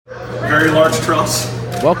very large truss.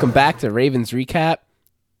 Welcome back to Ravens Recap.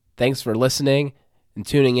 Thanks for listening and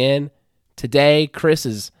tuning in. Today, Chris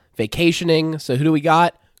is vacationing, so who do we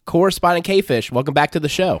got? Correspondent K-Fish, welcome back to the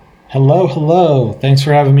show. Hello. Thanks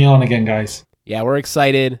for having me on again, guys. Yeah, we're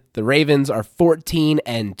excited. The Ravens are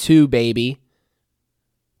 14-2, baby.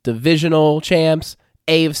 Divisional champs,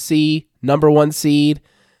 AFC, number 1 seed,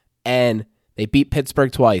 and they beat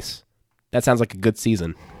Pittsburgh twice. That sounds like a good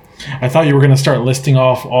season. I thought you were going to start listing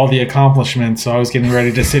off all the accomplishments, so I was getting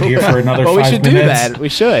ready to sit here for another 5 minutes. Well, we should do that. We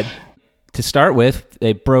should. To start with,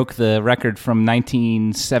 they broke the record from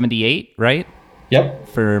 1978, right? Yep.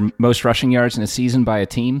 For most rushing yards in a season by a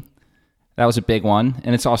team. That was a big one.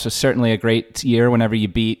 And it's also certainly a great year whenever you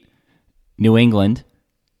beat New England,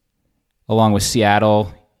 along with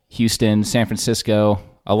Seattle, Houston, San Francisco.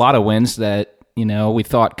 A lot of wins that, we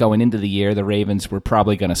thought going into the year the Ravens were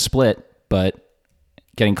probably going to split, but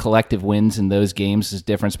getting collective wins in those games is the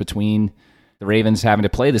difference between the Ravens having to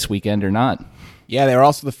play this weekend or not. Yeah, they were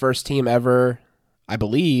also the first team ever, I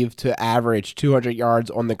believe, to average 200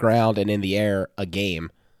 yards on the ground and in the air a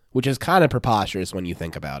game, which is kind of preposterous when you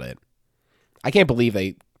think about it. I can't believe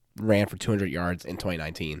they ran for 200 yards in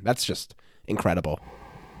 2019. That's just incredible.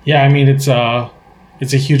 Yeah, I mean, it's a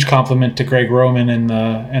huge compliment to Greg Roman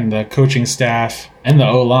and the coaching staff and the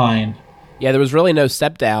O-line. Yeah, there was really no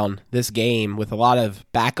step down this game with a lot of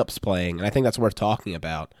backups playing, and I think that's worth talking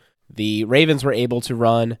about. The Ravens were able to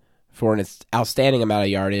run for an outstanding amount of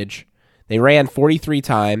yardage. They ran 43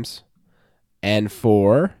 times, and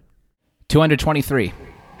for 223.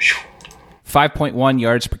 5.1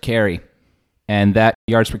 yards per carry. And that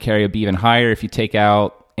yards per carry would be even higher if you take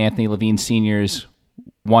out Anthony Levine Sr.'s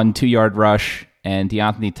 1 2-yard rush and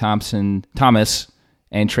De'Anthony Thomas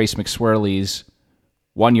and Trace McSorley's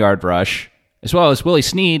 1-yard rush, as well as Willie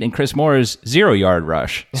Snead and Chris Moore's 0-yard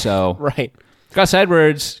rush. So right. Gus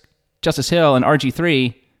Edwards, Justice Hill, and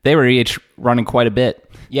RG3, they were each running quite a bit.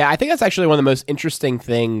 Yeah, I think that's actually one of the most interesting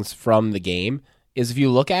things from the game is if you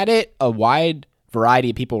look at it, a wide variety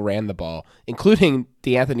of people ran the ball, including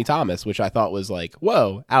De'Anthony Thomas, which I thought was like,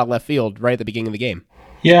 whoa, out of left field right at the beginning of the game.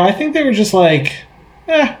 Yeah, I think they were just like,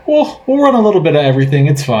 we'll run a little bit of everything.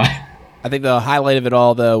 It's fine. I think the highlight of it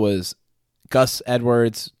all, though, was Gus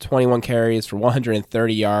Edwards, 21 carries for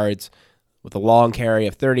 130 yards with a long carry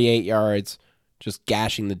of 38 yards, just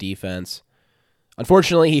gashing the defense.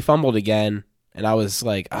 Unfortunately, he fumbled again, and I was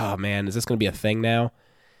like, oh, man, is this going to be a thing now?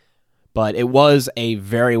 But it was a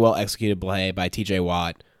very well-executed play by T.J.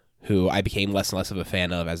 Watt, who I became less and less of a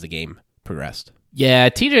fan of as the game progressed. Yeah,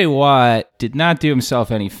 T.J. Watt did not do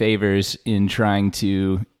himself any favors in trying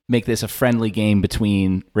to make this a friendly game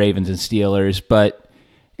between Ravens and Steelers. But,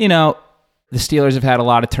 the Steelers have had a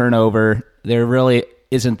lot of turnover. There really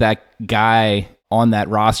isn't that guy on that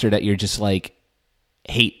roster that you're just like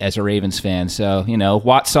hate as a Ravens fan. So,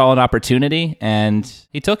 Watt saw an opportunity, and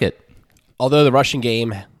he took it. Although the rushing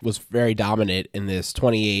game was very dominant in this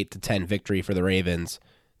 28-10 victory for the Ravens,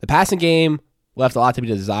 the passing game left a lot to be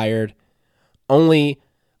desired. Only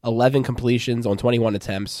 11 completions on 21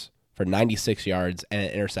 attempts for 96 yards and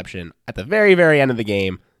an interception at the very, very end of the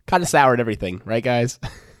game. Kind of soured everything, right, guys?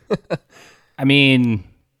 I mean,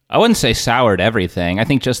 I wouldn't say soured everything. I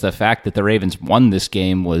think just the fact that the Ravens won this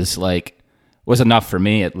game was enough for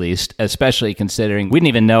me, at least, especially considering we didn't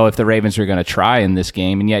even know if the Ravens were going to try in this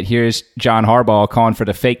game, and yet here's John Harbaugh calling for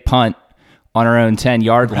the fake punt on our own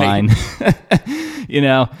 10-yard line.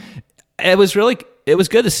 It was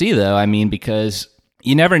good to see, though, I mean, because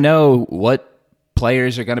you never know what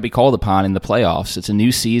players are going to be called upon in the playoffs. It's a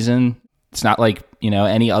new season. It's not like,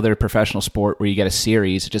 any other professional sport where you get a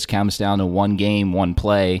series. It just comes down to one game, one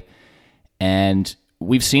play, and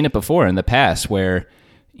we've seen it before in the past where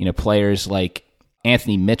players like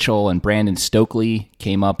Anthony Mitchell and Brandon Stokely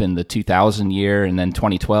came up in the 2000 year, and then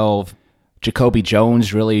 2012. Jacoby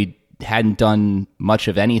Jones really hadn't done much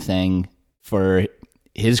of anything for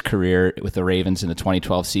his career with the Ravens in the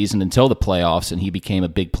 2012 season until the playoffs, and he became a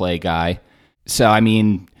big play guy. So, I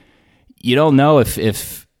mean, you don't know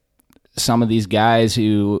if some of these guys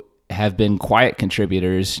who have been quiet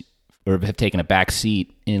contributors or have taken a back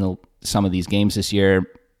seat in some of these games this year,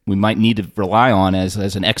 we might need to rely on as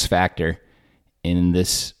an X factor in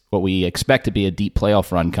this, what we expect to be a deep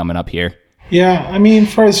playoff run coming up here. Yeah, I mean,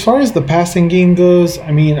 as far as the passing game goes,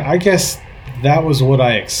 I mean, I guess that was what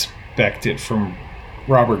I expected from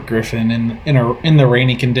Robert Griffin in the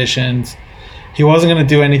rainy conditions. He wasn't going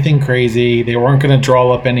to do anything crazy. They weren't going to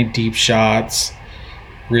draw up any deep shots,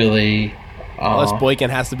 really. Unless Boykin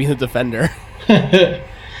has to be the defender.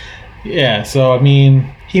 Yeah, so, I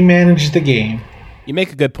mean, he managed the game. You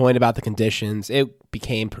make a good point about the conditions. It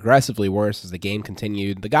became progressively worse as the game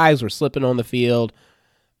continued. The guys were slipping on the field,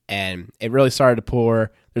 and it really started to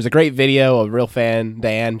pour. There's a great video of real fan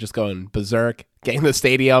Dan just going berserk, getting the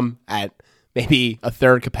stadium at maybe a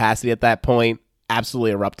third capacity at that point,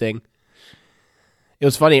 absolutely erupting. It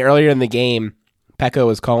was funny, earlier in the game, Pecco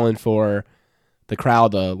was calling for the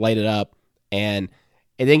crowd to light it up, and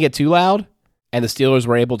it didn't get too loud, and the Steelers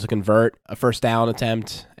were able to convert a first down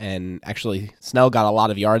attempt, and actually Snell got a lot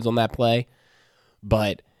of yards on that play.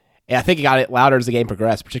 But I think it got louder as the game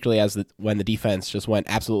progressed, particularly when the defense just went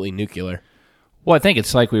absolutely nuclear. Well, I think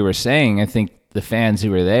it's like we were saying. I think the fans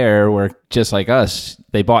who were there were just like us.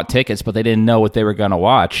 They bought tickets, but they didn't know what they were going to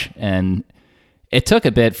watch. And it took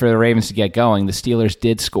a bit for the Ravens to get going. The Steelers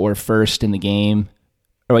did score first in the game.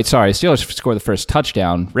 The Steelers scored the first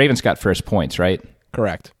touchdown. Ravens got first points, right?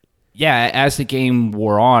 Correct. Yeah, as the game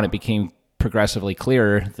wore on, it became progressively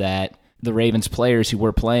clearer that the Ravens players who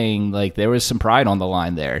were playing, like, there was some pride on the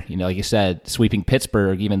line there. You know, like you said, sweeping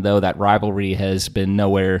Pittsburgh, even though that rivalry has been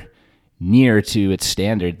nowhere near to its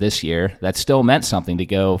standard this year, that still meant something to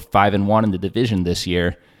go 5-1 in the division this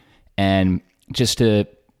year. And just to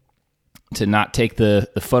not take the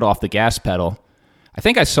foot off the gas pedal. I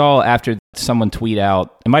think I saw after someone tweet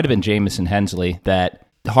out, it might have been Jamison Hensley, that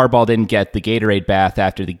Harbaugh didn't get the Gatorade bath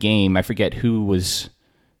after the game. I forget who were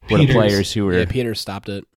the players who were... Yeah, Peters stopped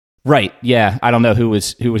it. Right, yeah. I don't know who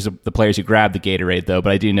was the players who grabbed the Gatorade, though,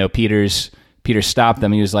 but I do know Peters stopped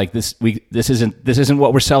them. He was like, this isn't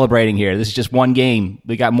what we're celebrating here. This is just one game.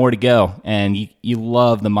 We got more to go. And you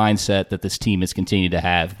love the mindset that this team has continued to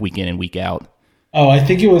have week in and week out. Oh, I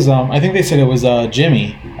think it was. I think they said it was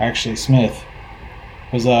Jimmy. Actually, Smith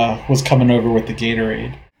was coming over with the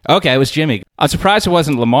Gatorade. Okay, it was Jimmy. I'm surprised it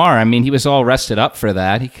wasn't Lamar. I mean, he was all rested up for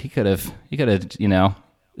that. He could have. You know,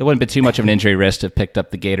 it wouldn't be too much of an injury risk to have picked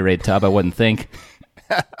up the Gatorade tub. I wouldn't think.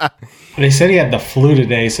 They said he had the flu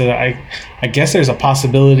today, so I guess there's a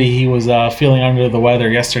possibility he was feeling under the weather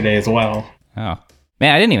yesterday as well. Oh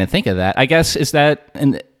man, I didn't even think of that. I guess is there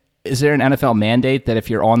an NFL mandate that if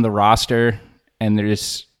you're on the roster and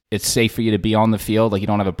it's safe for you to be on the field, like you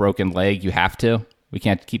don't have a broken leg, you have to? We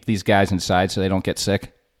can't keep these guys inside so they don't get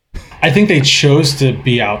sick? I think they chose to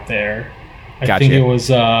be out there. I think it was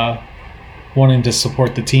wanting to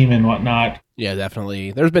support the team and whatnot. Yeah,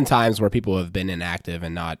 definitely. There's been times where people have been inactive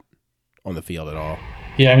and not on the field at all.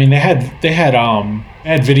 Yeah, I mean they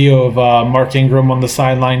had video of Mark Ingram on the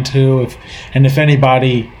sideline too. If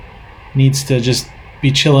anybody needs to just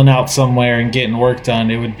be chilling out somewhere and getting work done,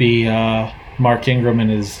 it would be Mark Ingram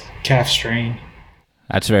and his calf strain.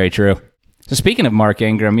 That's very true. So speaking of Mark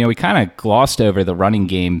Ingram, we kind of glossed over the running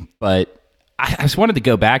game, but I just wanted to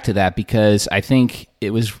go back to that because I think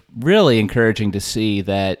it was really encouraging to see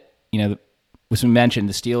that, as we mentioned,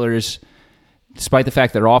 the Steelers, despite the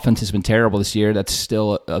fact that their offense has been terrible this year, that's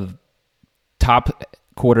still a top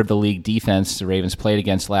quarter of the league defense the Ravens played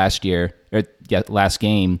against last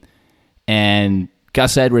game. And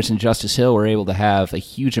Gus Edwards and Justice Hill were able to have a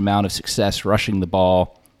huge amount of success rushing the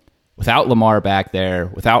ball without Lamar back there,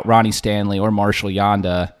 without Ronnie Stanley or Marshall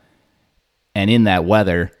Yanda, and in that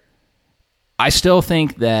weather. I still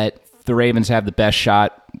think that the Ravens have the best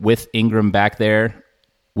shot with Ingram back there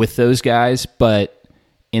with those guys, but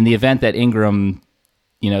in the event that Ingram,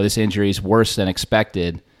 this injury is worse than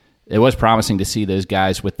expected, it was promising to see those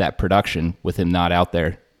guys with that production with him not out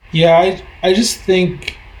there. Yeah, I just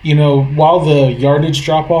think, while the yardage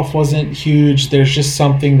drop-off wasn't huge, there's just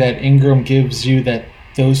something that Ingram gives you that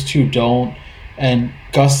those two don't. And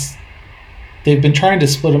Gus, they've been trying to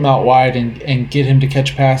split him out wide and get him to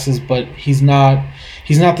catch passes, but he's not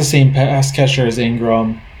the same pass catcher as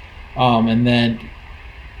Ingram. And then,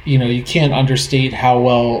 you can't understate how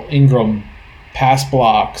well Ingram pass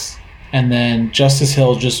blocks. And then Justice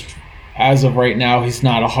Hill, just as of right now, he's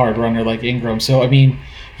not a hard runner like Ingram. So, I mean,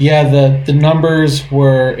 yeah, the numbers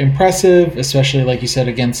were impressive, especially, like you said,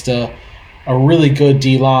 against a really good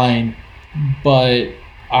D-line. But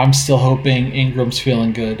I'm still hoping Ingram's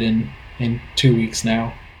feeling good in 2 weeks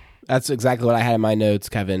now. That's exactly what I had in my notes,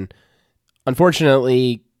 Kevin.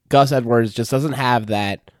 Unfortunately, Gus Edwards just doesn't have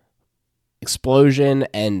that explosion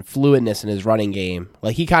and fluidness in his running game.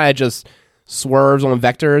 Like, he kind of just swerves on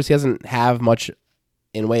vectors. He doesn't have much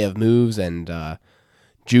in way of moves and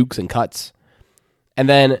jukes and cuts. And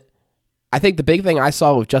then I think the big thing I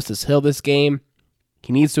saw with Justice Hill this game,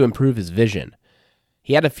 he needs to improve his vision.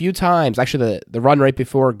 He had a few times, actually the run right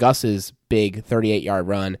before Gus's big 38-yard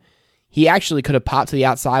run, he actually could have popped to the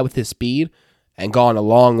outside with his speed and gone a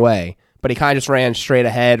long way, but he kind of just ran straight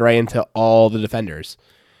ahead right into all the defenders.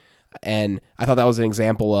 And I thought that was an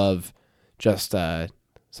example of just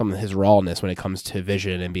some of his rawness when it comes to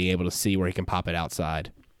vision and being able to see where he can pop it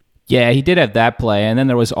outside. Yeah, he did have that play. And then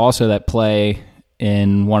there was also that play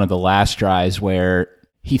in one of the last drives where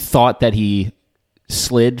he thought that he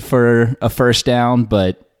slid for a first down,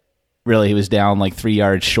 but really he was down like 3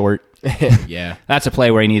 yards short. Yeah. That's a play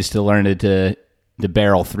where he needs to learn to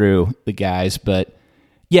barrel through the guys. But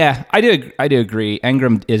yeah, I do agree.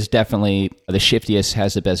 Engram is definitely the shiftiest,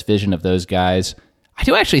 has the best vision of those guys. I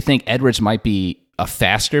do actually think Edwards might be a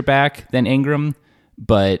faster back than Engram,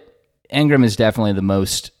 but Engram is definitely the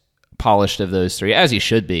most polished of those three, as he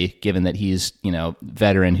should be, given that he's,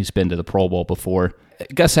 veteran who's been to the Pro Bowl before.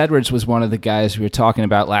 Gus Edwards was one of the guys we were talking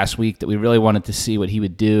about last week that we really wanted to see what he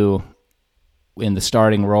would do in the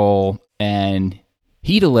starting role, and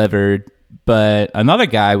he delivered. But another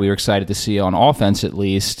guy we were excited to see on offense, at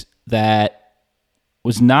least, that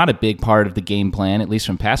was not a big part of the game plan, at least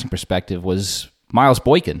from passing perspective, was Miles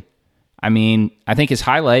Boykin. I mean, I think his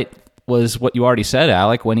highlight was what you already said,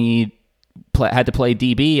 Alec, when he had to play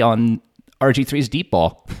DB on RG3's deep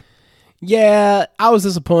ball. Yeah, I was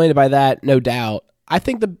disappointed by that, no doubt. I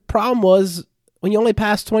think the problem was when you only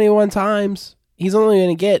pass 21 times, he's only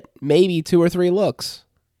going to get maybe 2 or 3 looks,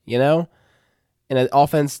 in an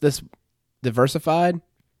offense this diversified.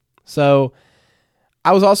 So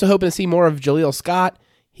I was also hoping to see more of Jaleel Scott.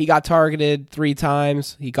 He got targeted 3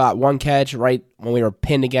 times. He got 1 catch right when we were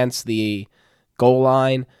pinned against the goal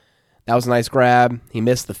line. That was a nice grab. He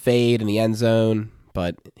missed the fade in the end zone,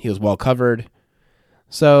 but he was well covered.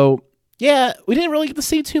 So, yeah, we didn't really get to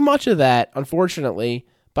see too much of that, unfortunately.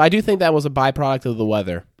 But I do think that was a byproduct of the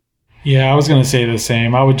weather. Yeah, I was going to say the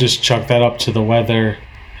same. I would just chuck that up to the weather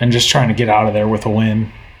and just trying to get out of there with a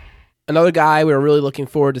win. Another guy we were really looking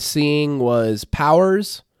forward to seeing was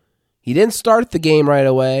Powers. He didn't start the game right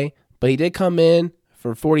away, but he did come in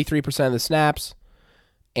for 43% of the snaps.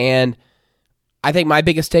 And I think my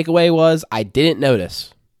biggest takeaway was I didn't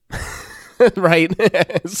notice. Right?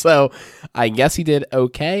 So I guess he did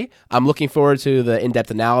okay. I'm looking forward to the in-depth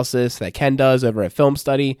analysis that Ken does over at Film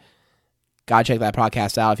Study. Gotta check that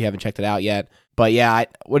podcast out if you haven't checked it out yet. But yeah,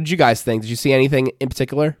 what did you guys think? Did you see anything in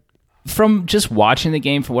particular? From just watching the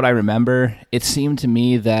game, from what I remember, it seemed to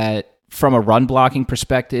me that from a run blocking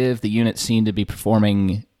perspective, the unit seemed to be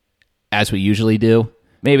performing as we usually do.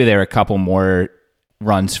 Maybe there were a couple more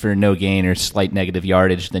runs for no gain or slight negative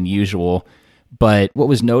yardage than usual. But what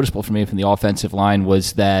was noticeable for me from the offensive line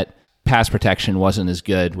was that pass protection wasn't as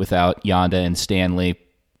good without Yanda and Stanley.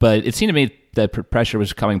 But it seemed to me that pressure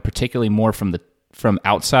was coming particularly more from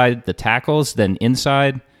outside the tackles than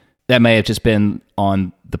inside. That may have just been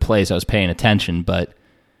on the plays I was paying attention, but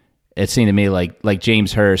it seemed to me like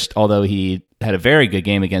James Hurst, although he had a very good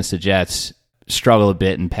game against the Jets, struggled a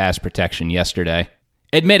bit in pass protection yesterday.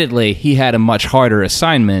 Admittedly, he had a much harder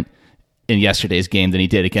assignment in yesterday's game than he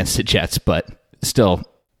did against the Jets, but still,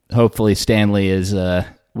 hopefully Stanley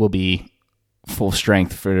will be full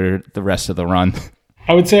strength for the rest of the run.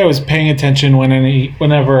 I would say I was paying attention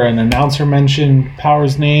whenever an announcer mentioned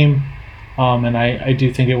Powers' name, and I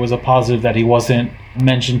do think it was a positive that he wasn't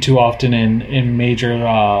mentioned too often in major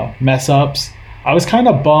mess-ups. I was kind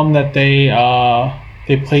of bummed that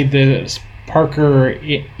they played this Parker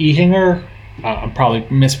Ehinger. I'm probably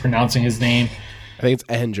mispronouncing his name. I think it's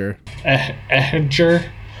Ehinger. Ehinger.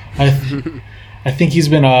 I think he's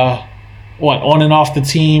been on and off the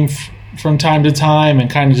team from time to time and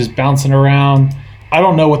kind of just bouncing around. I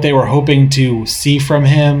don't know what they were hoping to see from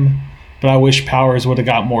him, but I wish Powers would have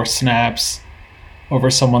got more snaps over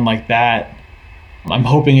someone like that. I'm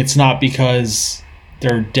hoping it's not because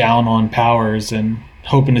they're down on Powers and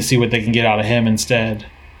hoping to see what they can get out of him instead.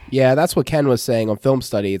 Yeah, that's what Ken was saying on Film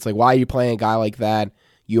Study. It's like, why are you playing a guy like that?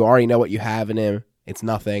 You already know what you have in him. It's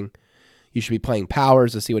nothing. You should be playing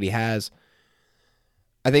Powers to see what he has.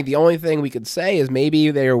 I think the only thing we could say is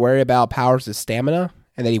maybe they were worried about Powers' stamina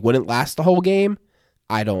and that he wouldn't last the whole game.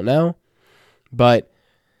 I don't know. But,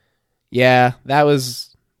 yeah, that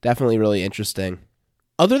was definitely really interesting.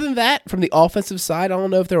 Other than that, from the offensive side, I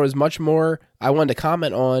don't know if there was much more I wanted to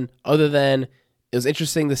comment on other than it was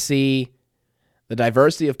interesting to see the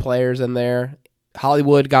diversity of players in there.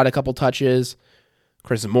 Hollywood got a couple touches.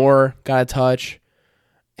 Chris Moore got a touch.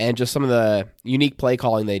 And just some of the unique play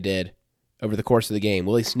calling they did over the course of the game.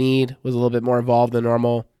 Willie Snead was a little bit more involved than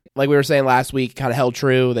normal. Like we were saying last week, kind of held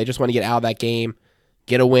true. They just want to get out of that game,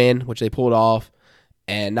 get a win, which they pulled off,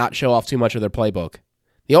 and not show off too much of their playbook.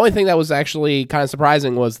 The only thing that was actually kind of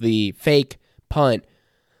surprising was the fake punt.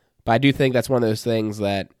 But I do think that's one of those things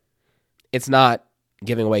that it's not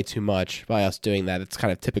giving away too much by us doing that. It's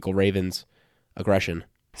kind of typical Ravens aggression.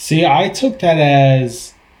 See, I took that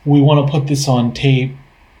as we want to put this on tape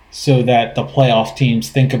so that the playoff teams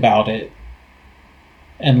think about it.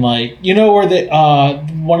 And like, where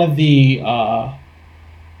one of the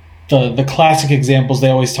classic examples they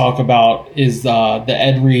always talk about is the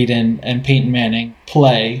Ed Reed and Peyton Manning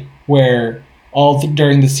play, where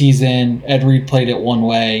during the season Ed Reed played it one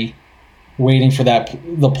way, waiting for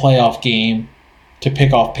the playoff game to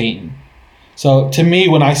pick off Peyton. So to me,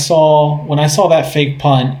 when I saw that fake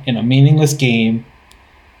punt in a meaningless game,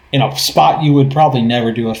 in a spot you would probably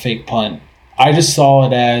never do a fake punt, I just saw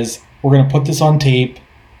it as, we're going to put this on tape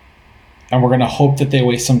and we're going to hope that they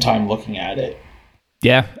waste some time looking at it.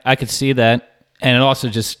 Yeah, I could see that. And it also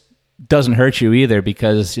just doesn't hurt you either,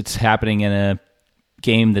 because it's happening in a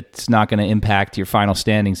game that's not going to impact your final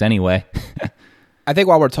standings anyway. I think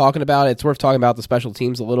while we're talking about it, it's worth talking about the special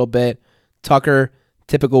teams a little bit. Tucker,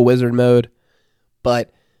 typical Wizard mode.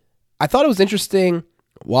 But I thought it was interesting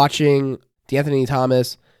watching D'Anthony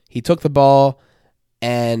Thomas. He took the ball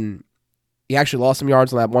and he actually lost some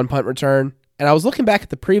yards on that one punt return. And I was looking back at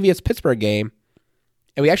the previous Pittsburgh game,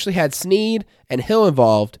 and we actually had Snead and Hill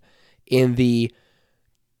involved in the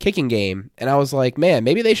kicking game. And I was like, man,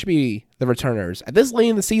 maybe they should be the returners. At this late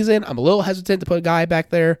in the season, I'm a little hesitant to put a guy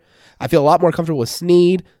back there. I feel a lot more comfortable with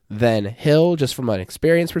Snead than Hill, just from an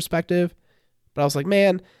experience perspective. But I was like,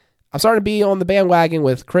 man, I'm starting to be on the bandwagon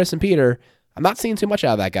with Chris and Peter. I'm not seeing too much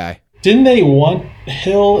out of that guy. Didn't they want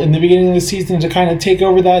Hill in the beginning of the season to kind of take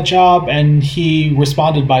over that job, and he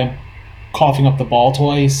responded by coughing up the ball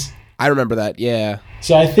twice? I remember that, yeah.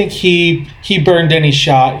 So I think he burned any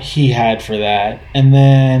shot he had for that. And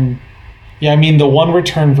then, yeah, I mean, the one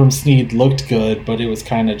return from Snead looked good, but it was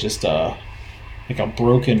kind of just a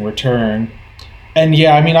broken return. And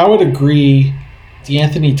yeah, I mean, I would agree,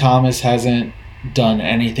 D'Anthony Thomas hasn't done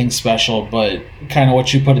anything special, but kind of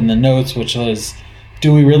what you put in the notes, which was,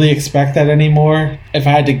 do we really expect that anymore? If I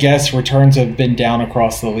had to guess, returns have been down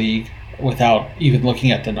across the league without even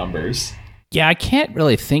looking at the numbers. Yeah, I can't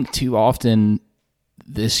really think too often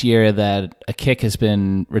this year that a kick has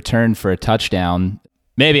been returned for a touchdown.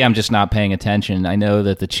 Maybe I'm just not paying attention. I know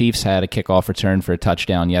that the Chiefs had a kickoff return for a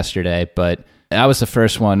touchdown yesterday, but that was the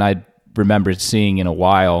first one I remembered seeing in a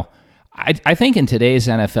while. I think in today's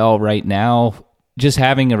NFL right now, just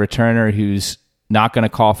having a returner who's not going to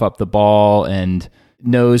cough up the ball and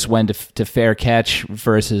knows when to fair catch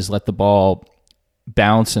versus let the ball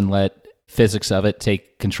bounce and let physics of it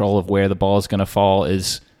take control of where the ball is going to fall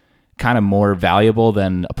is kind of more valuable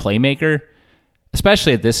than a playmaker,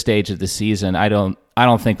 especially at this stage of the season. I don't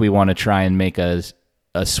think we want to try and make a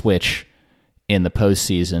switch in the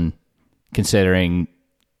postseason, considering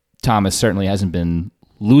Thomas certainly hasn't been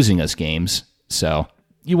losing us games. So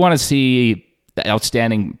you want to see the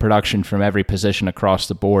outstanding production from every position across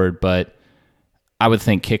the board, but I would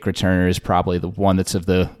think kick returner is probably the one that's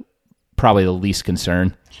probably the least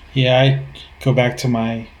concern. Yeah, I go back to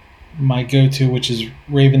my go-to, which is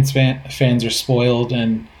Ravens fans are spoiled,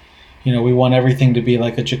 and we want everything to be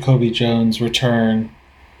like a Jacoby Jones return,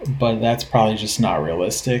 but that's probably just not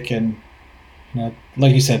realistic. And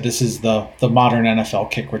like you said, this is the modern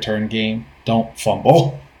NFL kick return game. Don't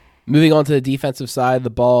fumble. Moving on to the defensive side of the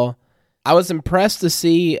ball, I was impressed to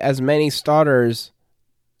see as many starters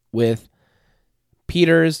with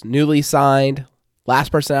Peters, newly signed,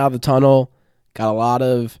 last person out of the tunnel, got a lot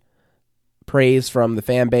of praise from the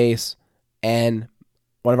fan base, and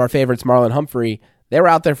one of our favorites, Marlon Humphrey. They were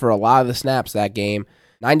out there for a lot of the snaps that game,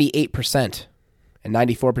 98% and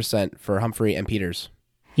 94% for Humphrey and Peters.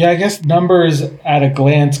 Yeah, I guess numbers at a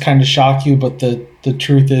glance kind of shock you, but the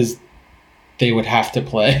truth is they would have to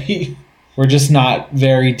play. We're just not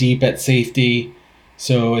very deep at safety,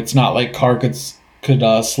 so it's not like Carr could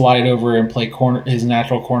slide over and play his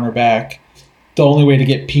natural cornerback. The only way to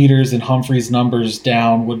get Peters and Humphrey's numbers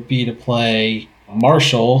down would be to play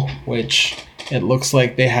Marshall, which it looks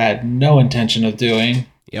like they had no intention of doing.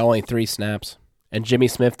 Yeah, only 3 snaps. And Jimmy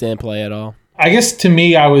Smith didn't play at all. I guess to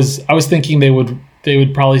me, I was thinking they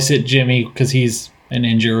would probably sit Jimmy because he's an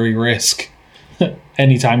injury risk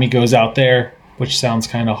anytime he goes out there, which sounds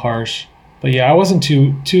kind of harsh. But yeah, I wasn't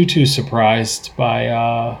too surprised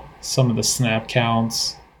by some of the snap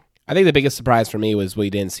counts. I think the biggest surprise for me was we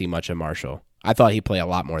didn't see much of Marshall. I thought he'd play a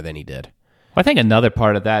lot more than he did. I think another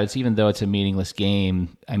part of that is, even though it's a meaningless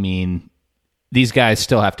game, I mean, these guys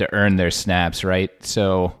still have to earn their snaps, right?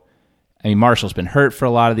 So, I mean, Marshall's been hurt for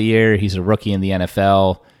a lot of the year. He's a rookie in the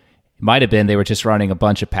NFL. It might have been they were just running a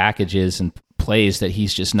bunch of packages and plays that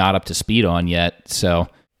he's just not up to speed on yet. So,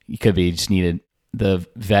 you could be just needed the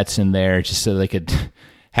vets in there just so they could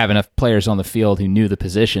have enough players on the field who knew the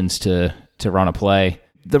positions to run a play.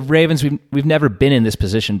 The Ravens, we've never been in this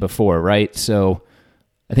position before, right? So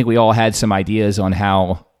I think we all had some ideas on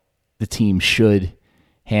how the team should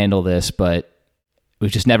handle this, but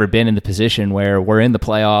we've just never been in the position where we're in the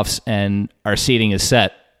playoffs and our seeding is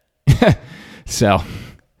set. So,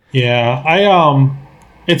 yeah,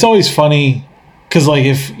 it's always funny because, like,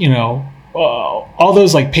 if, all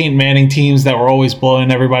those, like, Peyton Manning teams that were always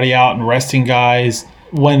blowing everybody out and resting guys,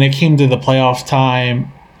 when it came to the playoff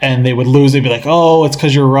time and they would lose, they'd be like, oh, it's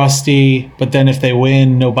because you're rusty. But then if they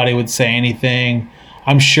win, nobody would say anything.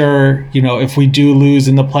 I'm sure, if we do lose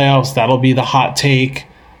in the playoffs, that'll be the hot take.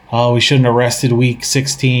 We shouldn't have rested week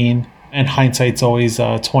 16. And hindsight's always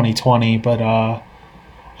 2020. But,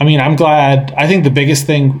 I'm glad. I think the biggest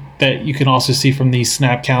thing that you can also see from these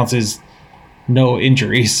snap counts is no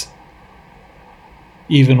injuries,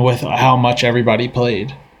 even with how much everybody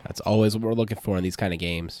played. That's always what we're looking for in these kind of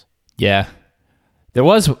games. Yeah. There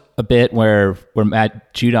was a bit where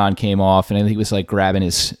Matt Judon came off, and I think he was like grabbing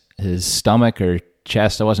his stomach or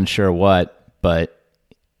chest. I wasn't sure what, but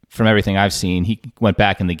from everything I've seen, he went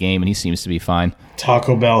back in the game, and he seems to be fine.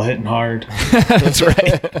 Taco Bell hitting hard. That's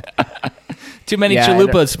right. Too many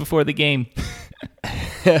chalupas before the game.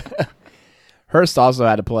 Hurst also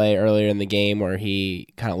had to play earlier in the game where he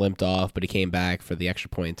kind of limped off, but he came back for the extra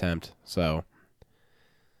point attempt. So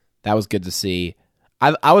that was good to see.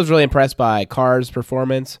 I was really impressed by Carr's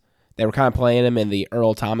performance. They were kind of playing him in the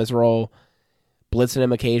Earl Thomas role, blitzing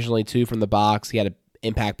him occasionally too from the box. He had an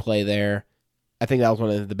impact play there. I think that was one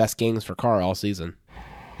of the best games for Carr all season.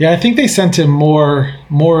 Yeah, I think they sent him more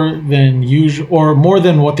than usual, or more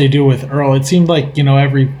than what they do with Earl. It seemed like,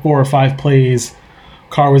 every 4 or 5 plays,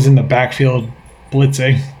 Carr was in the backfield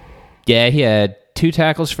blitzing. Yeah, he had 2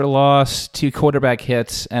 tackles for loss, 2 quarterback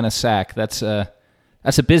hits, and a sack. That's a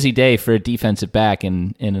busy day for a defensive back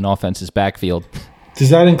in an offense's backfield. Does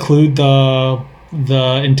that include the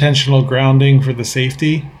intentional grounding for the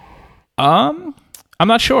safety? I'm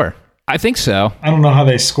not sure. I think so. I don't know how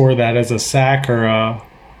they score that, as a sack or a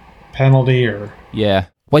penalty or... Yeah.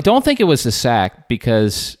 Well, I don't think it was the sack,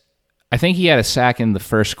 because I think he had a sack in the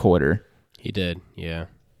first quarter. He did, yeah.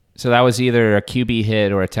 So that was either a QB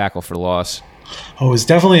hit or a tackle for loss. Oh, it was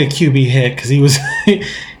definitely a QB hit, because he was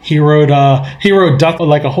he rode duck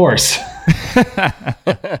like a horse.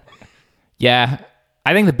 Yeah,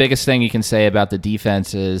 I think the biggest thing you can say about the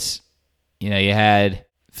defense is, you had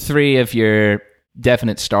 3 of your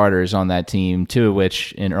definite starters on that team, 2 of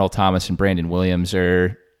which in Earl Thomas and Brandon Williams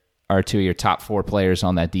are 2 of your top 4 players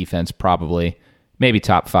on that defense, probably, maybe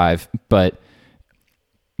top 5, but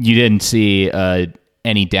you didn't see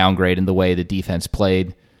any downgrade in the way the defense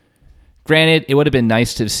played. Granted, it would have been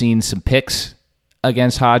nice to have seen some picks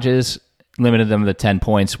against Hodges. Limited them to 10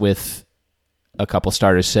 points with a couple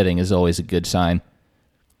starters sitting is always a good sign.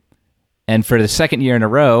 And for the second year in a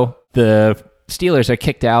row, the Steelers are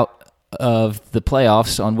kicked out of the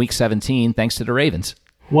playoffs on week 17 thanks to the Ravens.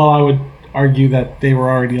 Well, I would argue that they were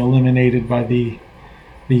already eliminated by the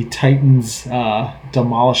Titans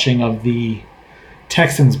demolishing of the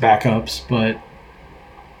Texans backups, but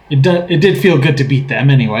it did feel good to beat them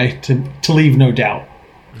anyway, to leave no doubt.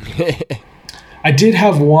 I did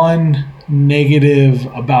have one negative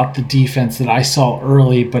about the defense that I saw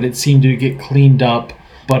early, but it seemed to get cleaned up.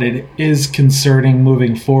 But it is concerning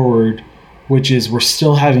moving forward, which is we're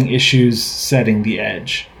still having issues setting the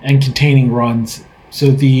edge and containing runs. So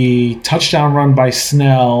the touchdown run by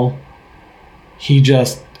Snell, he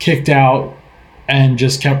just kicked out and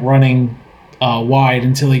just kept running wide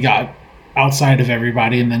until he got outside of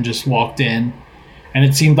everybody and then just walked in. And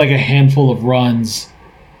it seemed like a handful of runs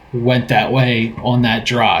went that way on that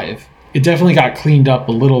drive. It definitely got cleaned up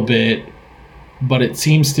a little bit, but it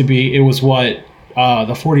seems to be, it was what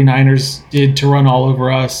the 49ers did to run all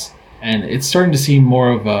over us, and it's starting to seem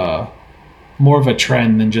more of a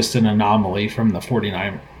trend than just an anomaly from the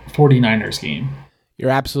 49ers game. You're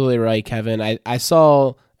absolutely right, Kevin. I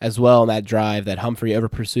saw as well in that drive that Humphrey over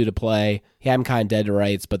pursued a play. He had him kind of dead to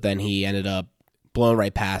rights, but then he ended up blowing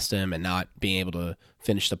right past him and not being able to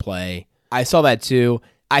finish the play. I saw that too.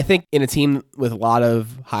 I think in a team with a lot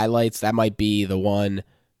of highlights, that might be the one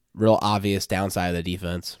real obvious downside of the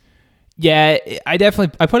defense. Yeah, I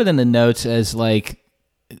put it in the notes as like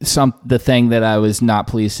the thing that I was not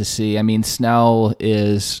pleased to see. I mean, Snell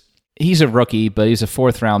he's a rookie, but he's a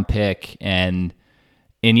 4th round pick, and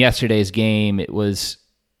in yesterday's game, it was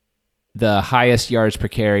the highest yards per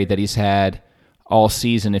carry that he's had all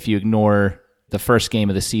season if you ignore the first game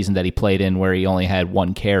of the season that he played in where he only had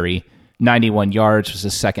 1 carry. 91 yards was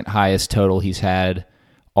the second highest total he's had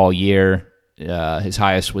all year. His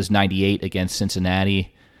highest was 98 against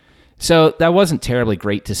Cincinnati. So that wasn't terribly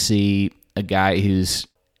great to see a guy who's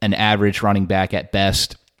an average running back at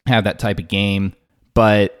best have that type of game.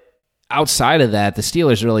 But outside of that, the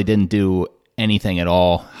Steelers really didn't do anything at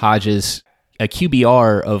all. Hodges, a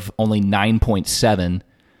QBR of only 9.7.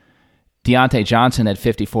 Deontay Johnson had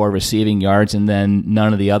 54 receiving yards, and then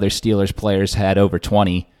none of the other Steelers players had over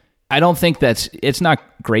 20. I don't think it's not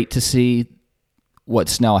great to see what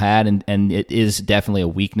Snell had, and it is definitely a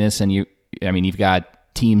weakness. And you've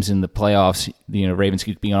got teams in the playoffs, Ravens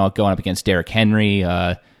going up against Derrick Henry.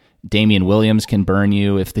 Damian Williams can burn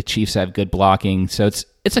you if the Chiefs have good blocking. So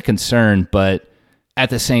it's a concern, but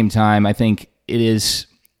at the same time, I think it is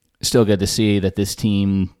still good to see that this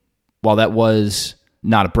team, while that was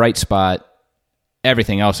not a bright spot,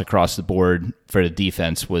 everything else across the board for the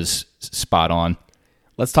defense was spot on.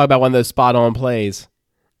 Let's talk about one of those spot on plays.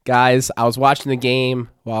 Guys, I was watching the game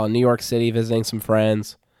while in New York City visiting some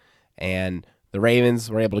friends, and the Ravens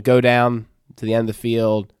were able to go down to the end of the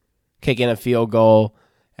field, kick in a field goal,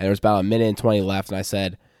 and there was about a minute and 20 left, and I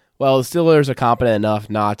said, well, the Steelers are competent enough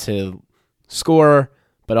not to score,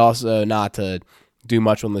 but also not to do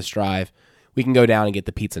much on this drive. We can go down and get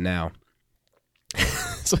the pizza now.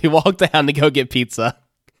 So we walked down to go get pizza.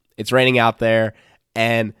 It's raining out there,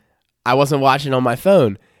 and I wasn't watching on my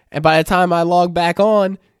phone. And by the time I logged back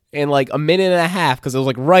on, in like a minute and a half, because it was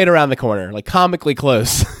like right around the corner, like comically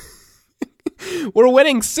close, we're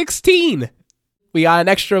winning 16. We got an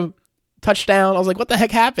extra touchdown. I was like, what the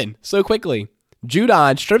heck happened so quickly?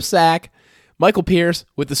 Judon, strip sack, Michael Pierce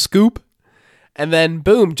with the scoop, and then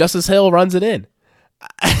boom, Justice Hill runs it in.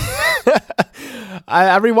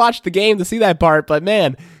 I rewatched the game to see that part, but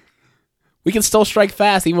man, we can still strike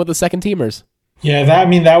fast even with the second teamers. Yeah,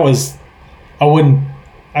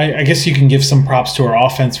 I guess you can give some props to our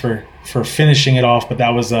offense for finishing it off, but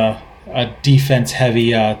that was a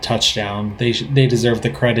defense-heavy touchdown. They deserve the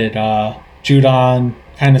credit. Judon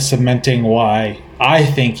kind of cementing why I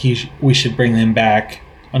think we should bring him back.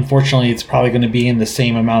 Unfortunately, it's probably going to be in the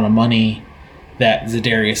same amount of money that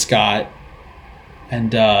Za'Darius got.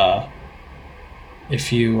 And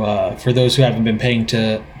if you, for those who haven't been paying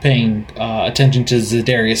attention to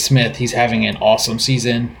Za'Darius Smith, he's having an awesome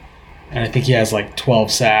season. And I think he has like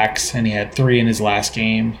 12 sacks, and he had 3 in his last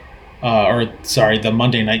game. The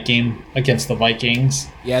Monday night game against the Vikings.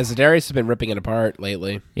 Yeah, Za'Darius has been ripping it apart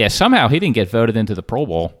lately. Yeah, somehow he didn't get voted into the Pro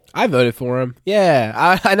Bowl. I voted for him.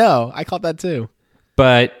 Yeah, I know. I caught that too.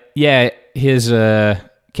 But yeah, his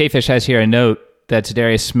K-Fish has here a note that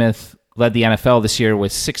Za'Darius Smith led the NFL this year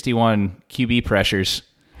with 61 QB pressures.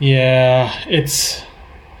 Yeah,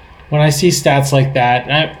 when I see stats like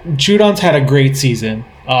that, Judon's had a great season.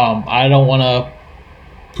 I don't want to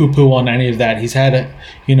poo-poo on any of that. He's had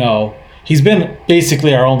he's been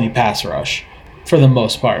basically our only pass rush for the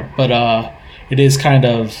most part. But it is kind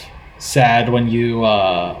of sad when you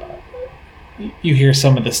hear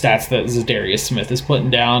some of the stats that Za'Darius Smith is putting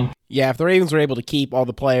down. Yeah, if the Ravens were able to keep all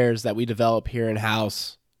the players that we develop here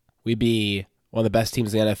in-house, we'd be one of the best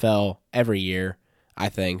teams in the NFL every year, I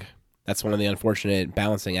think. That's one of the unfortunate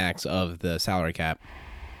balancing acts of the salary cap.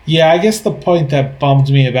 Yeah, I guess the point that bummed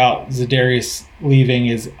me about Za'Darius leaving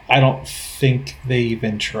is I don't think they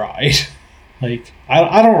even tried.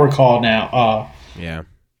 I don't recall now. Yeah.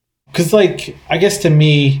 Because, I guess to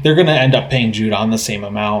me, they're going to end up paying Judon the same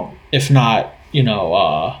amount, if not,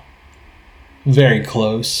 very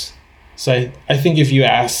close. So I think if you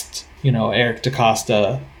asked, Eric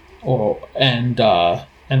DeCosta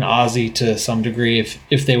and Ozzie to some degree,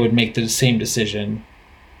 if they would make the same decision,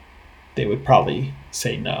 they would probably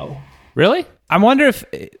say no. Really? I wonder if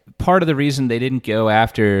part of the reason they didn't go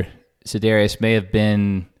after Za'Darius may have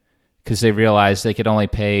been because they realized they could only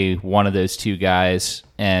pay one of those two guys.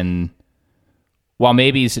 And while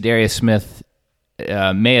maybe Za'Darius Smith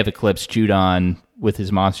may have eclipsed Judon with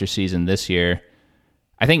his monster season this year,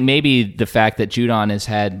 I think maybe the fact that Judon has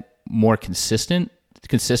had more consistency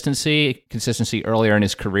earlier in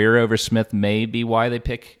his career over Smith may be why they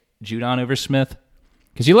pick Judon over Smith.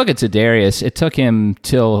 Because you look at Za'Darius, it took him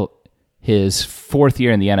till his 4th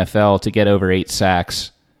year in the NFL to get over 8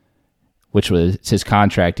 sacks, which was his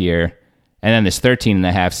contract year. And then this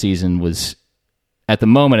 13.5 season was, at the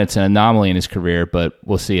moment, it's an anomaly in his career, but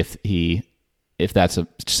we'll see if that's a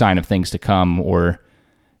sign of things to come or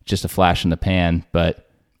just a flash in the pan. But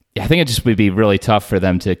yeah, I think it just would be really tough for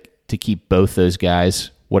them to keep both those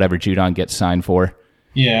guys, whatever Judon gets signed for.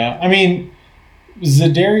 Yeah, I mean,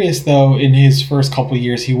 Za'Darius, though, in his first couple of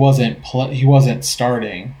years, he wasn't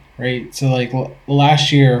starting, right? So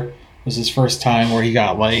last year was his first time where he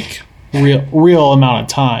got real amount of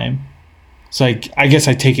time. So I guess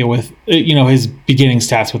I take it with his beginning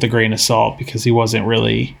stats with a grain of salt because he wasn't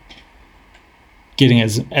really getting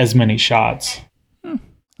as many shots.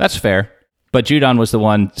 That's fair. But Judon was the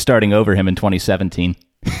one starting over him in 2017.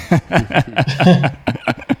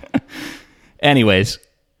 Anyways,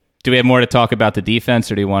 do we have more to talk about the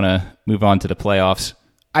defense, or do you want to move on to the playoffs?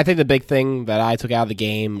 I think the big thing that I took out of the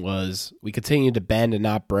game was we continued to bend and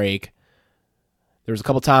not break. There was a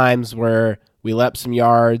couple times where we let up some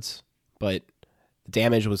yards, but the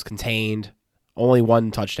damage was contained. Only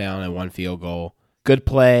one touchdown and one field goal. Good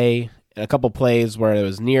play, and a couple plays where it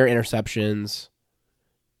was near interceptions.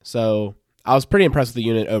 So I was pretty impressed with the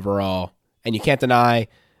unit overall. And you can't deny,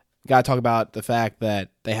 you got to talk about the fact that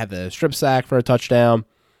they had the strip sack for a touchdown.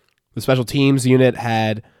 The special teams unit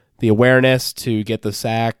had the awareness to get the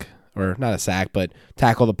sack, or not a sack, but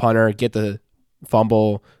tackle the punter, get the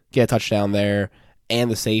fumble, get a touchdown there, and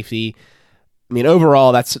the safety. I mean,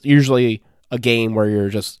 overall, that's usually a game where you're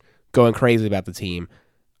just going crazy about the team.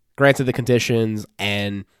 Granted, the conditions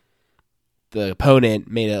and the opponent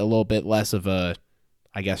made it a little bit less of a,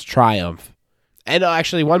 I guess, triumph. And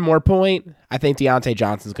actually, one more point, I think Deontay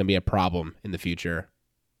Johnson's going to be a problem in the future.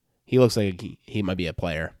 He looks like he might be a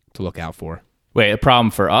player to look out for. Wait, a problem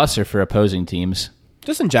for us or for opposing teams?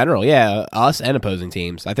 Just in general, yeah, us and opposing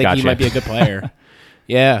teams. I think Gotcha. he might be a good player.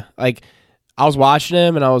 Yeah, like I was watching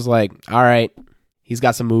him and I was like, all right, he's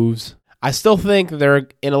got some moves. I still think they're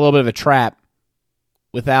in a little bit of a trap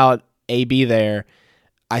without AB there.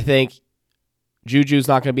 I think Juju's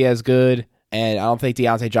not going to be as good, and I don't think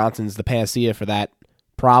Deontay Johnson's the panacea for that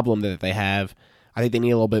problem that they have. I think they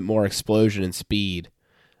need a little bit more explosion and speed.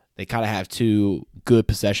 They kind of have two good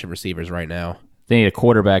possession receivers right now. They need a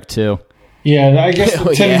quarterback too. Yeah, I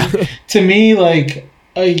guess Yeah. to me, like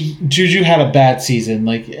Juju had a bad season.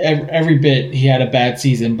 Like every bit, he had a bad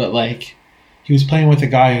season. But like he was playing with a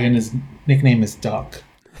guy and his nickname is Duck.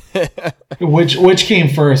 Which came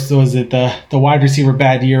first? Was it the wide receiver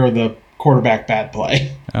bad year or the quarterback bad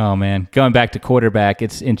play? Oh man, going back to quarterback,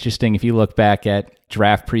 it's interesting if you look back at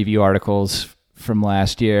draft preview articles from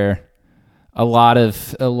last year. A lot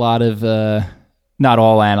of not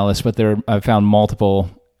all analysts, but I found multiple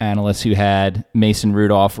analysts who had Mason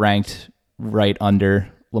Rudolph ranked right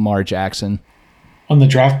under Lamar Jackson On the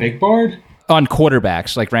draft big board? on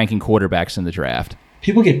quarterbacks, like ranking quarterbacks in the draft.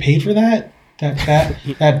 People get paid for that?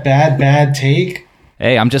 That bad take?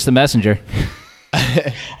 Hey, I'm just the messenger.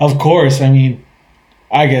 Of course. I mean,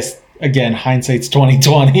 I guess again, hindsight's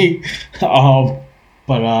 2020.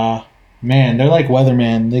 But man, they're like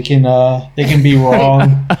weatherman. They can be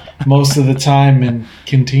wrong most of the time and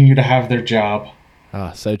continue to have their job.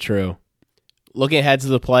 Oh, so true. Looking ahead to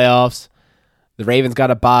the playoffs, the Ravens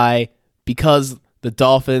got a bye because the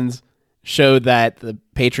Dolphins showed that the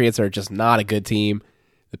Patriots are just not a good team.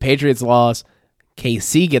 The Patriots lost.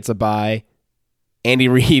 KC gets a bye. Andy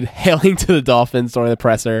Reid hailing to the Dolphins during the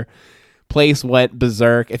presser. Place went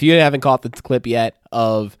berserk. If you haven't caught the clip yet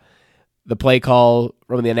of the play call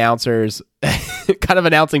from the announcers kind of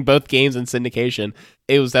announcing both games in syndication,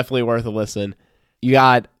 it was definitely worth a listen. You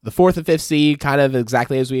got the 4th and 5th seed, kind of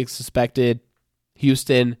exactly as we suspected,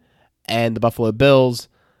 Houston and the Buffalo Bills.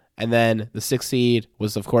 And then the 6th seed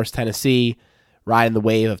was, of course, Tennessee, riding the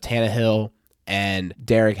wave of Tannehill and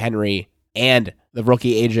Derrick Henry and the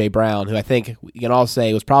rookie A.J. Brown, who I think we can all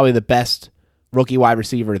say was probably the best rookie wide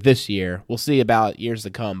receiver this year. We'll see about years to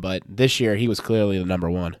come, but this year he was clearly the number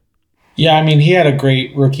one. Yeah, I mean, he had a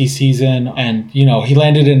great rookie season, and, he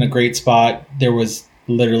landed in a great spot. There was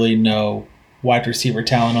literally no wide receiver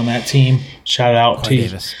talent on that team. Shout out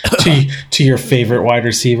to your favorite wide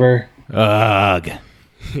receiver. Ugh.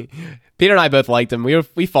 Peter and I both liked him.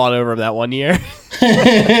 We fought over him that one year.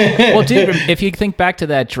 Well, dude, if you think back to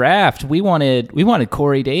that draft, we wanted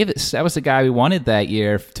Corey Davis. That was the guy we wanted that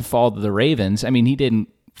year to fall to the Ravens. I mean, he didn't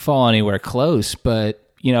fall anywhere close,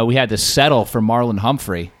 but we had to settle for Marlon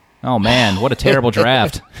Humphrey. Oh man, what a terrible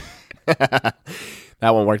draft. That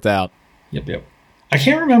one worked out. Yep. I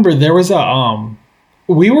can't remember. There was I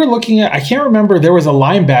can't remember. There was a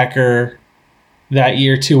linebacker that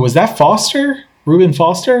year too. Was that Foster? Reuben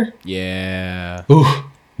Foster? Yeah. Ooh,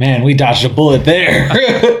 man, we dodged a bullet there.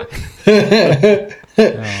 Man.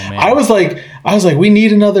 I was like, we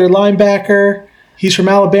need another linebacker. He's from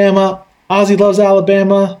Alabama. Ozzy loves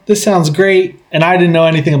Alabama. This sounds great. And I didn't know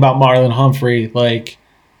anything about Marlon Humphrey, like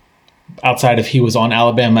outside of he was on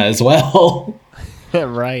Alabama as well.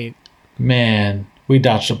 Right. Man, we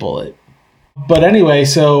dodged a bullet. But anyway,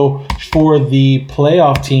 so for the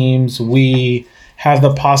playoff teams, we have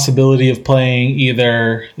the possibility of playing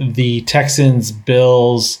either the Texans,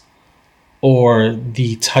 Bills, or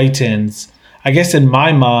the Titans. I guess in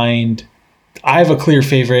my mind, I have a clear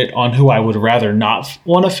favorite on who I would rather not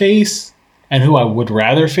want to face and who I would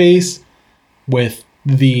rather face, with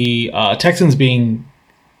the Texans being,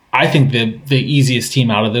 I think, the easiest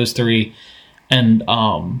team out of those three.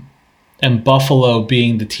 and Buffalo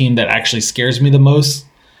being the team that actually scares me the most.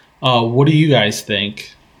 What do you guys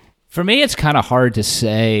think? For me, it's kind of hard to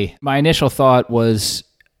say. My initial thought was,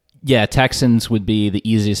 yeah, Texans would be the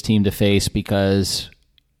easiest team to face because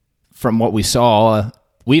from what we saw,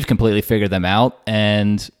 we've completely figured them out,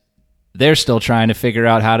 and they're still trying to figure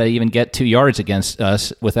out how to even get 2 yards against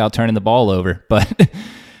us without turning the ball over. But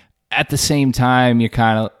at the same time, you're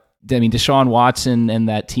kind of, I mean, Deshaun Watson and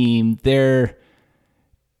that team, they've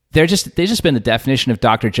just been the definition of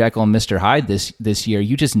Dr. Jekyll and Mr. Hyde this year.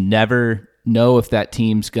 You just never know if that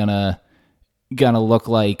team's gonna look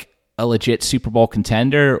like a legit Super Bowl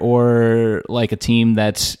contender or like a team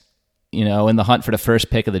that's, you know, in the hunt for the first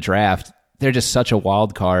pick of the draft. They're just such a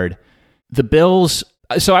wild card. The Bills,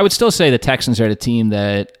 so I would still say the Texans are the team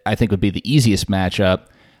that I think would be the easiest matchup.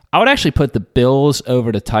 I would actually put the Bills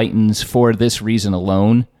over the Titans for this reason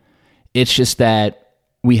alone. It's just that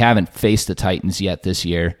we haven't faced the Titans yet this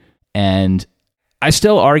year. And I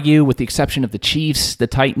still argue, with the exception of the Chiefs, the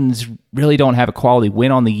Titans really don't have a quality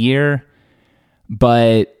win on the year.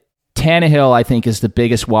 But Tannehill, I think, is the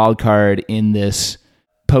biggest wild card in this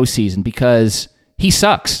postseason because he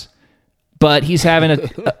sucks. But he's having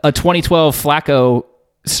a 2012 Flacco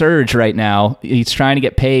surge right now. He's trying to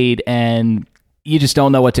get paid, and you just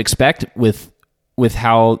don't know what to expect with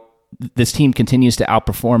how this team continues to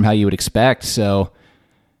outperform how you would expect. So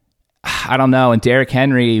I don't know. And Derrick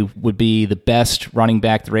Henry would be the best running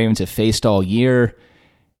back the Ravens have faced all year.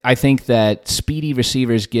 I think that speedy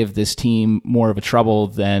receivers give this team more of a trouble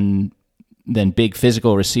than big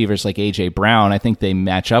physical receivers like A.J. Brown. I think they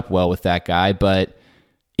match up well with that guy. But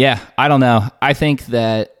yeah, I don't know. I think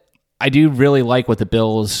that I do really like what the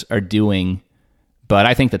Bills are doing, but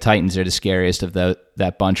I think the Titans are the scariest of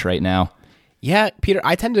that bunch right now. Yeah, Peter,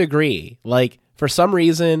 I tend to agree. Like, for some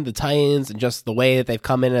reason, the Titans and just the way that they've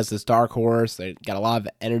come in as this dark horse, they got a lot of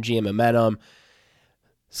energy and momentum,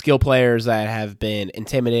 skill players that have been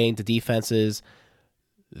intimidating to defenses.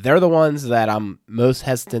 They're the ones that I'm most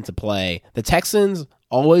hesitant to play. The Texans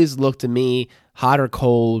always look to me hot or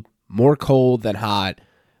cold, more cold than hot,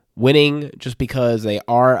 winning just because they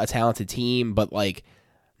are a talented team, but like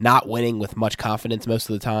not winning with much confidence most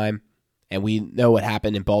of the time. And we know what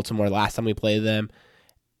happened in Baltimore last time we played them.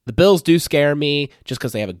 The Bills do scare me just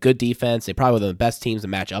because they have a good defense. They probably one of the best teams to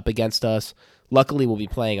match up against us. Luckily, we'll be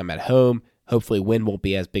playing them at home. Hopefully, win won't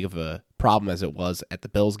be as big of a problem as it was at the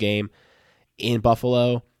Bills game in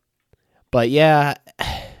Buffalo. But yeah,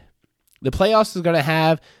 the playoffs is going to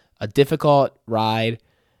have a difficult ride.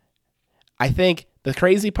 I think the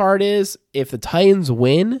crazy part is if the Titans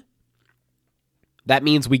win, that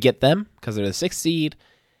means we get them because they're the 6th seed.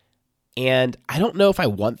 And I don't know if I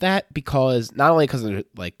want that because not only because they're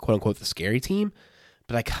like quote unquote the scary team,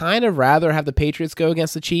 but I kind of rather have the Patriots go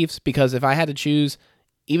against the Chiefs because if I had to choose,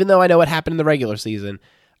 even though I know what happened in the regular season,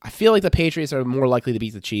 I feel like the Patriots are more likely to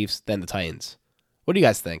beat the Chiefs than the Titans. What do you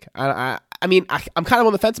guys think? I'm kind of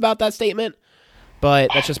on the fence about that statement,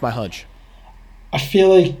 but that's just my hunch. I feel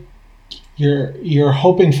like you're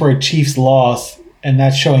hoping for a Chiefs loss, and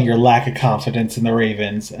that's showing your lack of confidence in the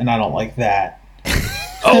Ravens, and I don't like that.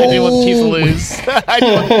 I do want the Chiefs to lose. I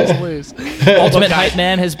do want the Chiefs to lose. Ultimate Hype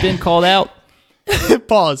Man has been called out.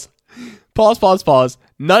 Pause.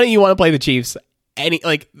 None of you want to play the Chiefs.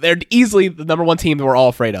 They're easily the number one team that we're all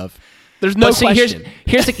afraid of. There's no question.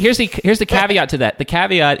 Here's the caveat to that. The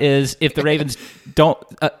caveat is if the Ravens don't,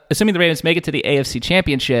 assuming the Ravens make it to the AFC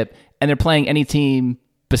Championship and they're playing any team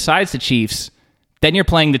besides the Chiefs, then you're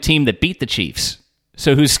playing the team that beat the Chiefs.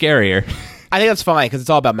 So who's scarier? I think that's fine because it's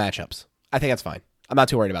all about matchups. I think that's fine. I'm not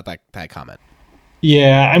too worried about that comment.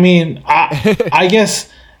 Yeah, I mean, I guess,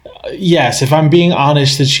 yes, if I'm being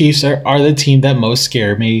honest, the Chiefs are the team that most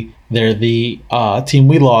scare me. They're the team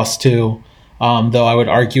we lost to, though I would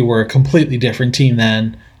argue we're a completely different team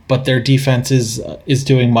then, but their defense is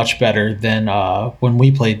doing much better than when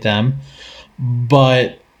we played them.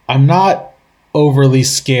 But I'm not overly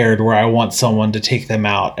scared where I want someone to take them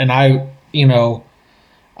out. And I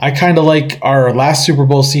kind of like our last Super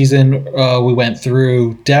Bowl season. We went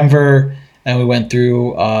through Denver and we went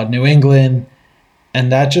through New England,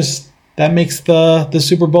 and that makes the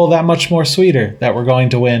Super Bowl that much more sweeter that we're going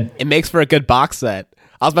to win. It makes for a good box set.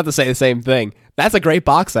 I was about to say the same thing. That's a great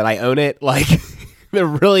box set. I own it. Like, they're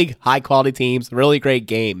really high quality teams, really great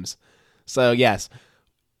games. So yes,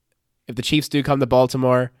 if the Chiefs do come to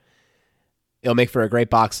Baltimore, it'll make for a great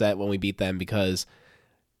box set when we beat them because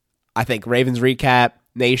I think Ravens Recap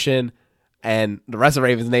Nation and the rest of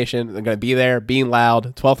Ravens Nation are going to be there, being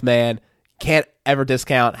loud, 12th man. Can't ever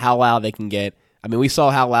discount how loud they can get. I mean, we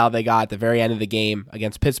saw how loud they got at the very end of the game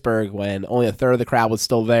against Pittsburgh when only a third of the crowd was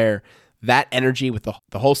still there. that energy with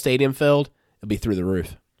the whole stadium filled, it'll be through the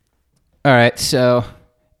roof. All right, so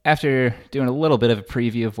after doing a little bit of a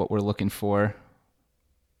preview of what we're looking for,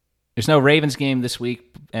 there's no Ravens game this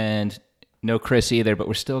week and no Chris either, but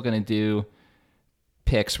we're still going to do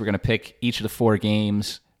picks. We're going to pick each of the 4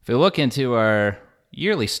 games. If we look into our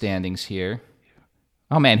yearly standings here,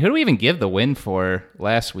 oh man, who do we even give the win for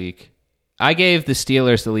last week? I gave the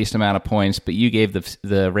Steelers the least amount of points, but you gave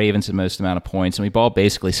the Ravens the most amount of points, and we all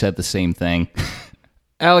basically said the same thing.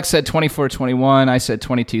 Alex said 24-21. I said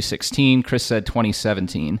 22-16. Chris said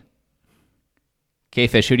 20-17.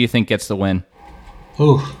 K-Fish, who do you think gets the win?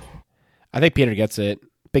 Ooh. I think Peter gets it.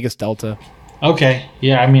 Biggest delta. Okay.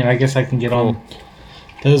 Yeah, I mean, I guess I can get on.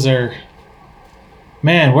 Those are...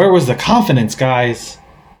 Man, where was the confidence, guys?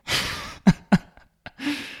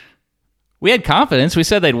 We had confidence. We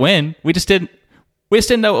said they'd win. We just didn't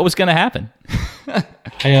know what was going to happen.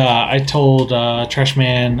 I told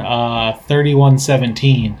Trashman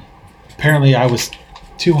 31-17. Apparently, I was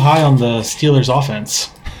too high on the Steelers' offense.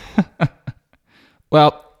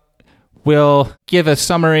 Well, we'll give a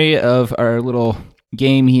summary of our little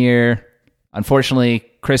game here. Unfortunately,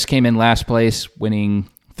 Chris came in last place, winning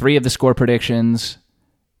 3 of the score predictions.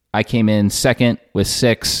 I came in second with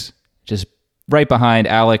 6, just right behind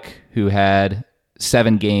Alec, who had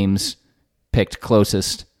 7 games picked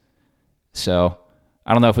closest. So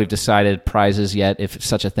I don't know if we've decided prizes yet, if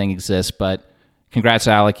such a thing exists, but congrats,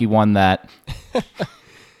 Alec. You won that.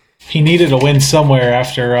 He needed a win somewhere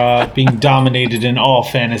after being dominated in all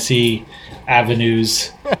fantasy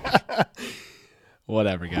avenues.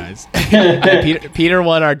 Whatever, guys. Peter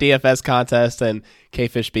won our DFS contest, and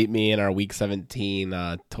K-Fish beat me in our Week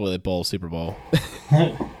 17 Toilet Bowl Super Bowl.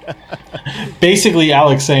 Basically,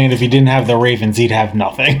 Alex saying if he didn't have the Ravens, he'd have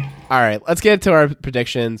nothing. All right, let's get to our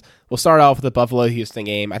predictions. We'll start off with the Buffalo-Houston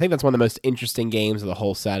game. I think that's one of the most interesting games of the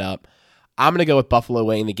whole setup. I'm going to go with Buffalo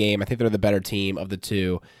winning the game. I think they're the better team of the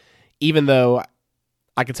two, even though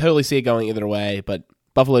I could totally see it going either way, but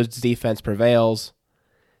Buffalo's defense prevails.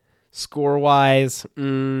 Score-wise,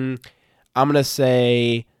 I'm going to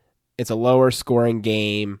say it's a lower scoring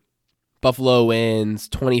game. Buffalo wins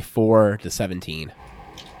 24-17.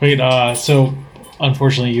 Wait, so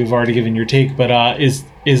unfortunately you've already given your take, but is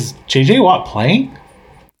JJ Watt playing?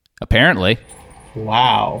 Apparently.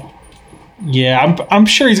 Wow. Yeah, I'm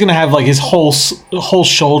sure he's gonna have like his whole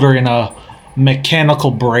shoulder in a mechanical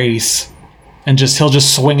brace, and he'll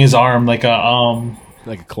just swing his arm like a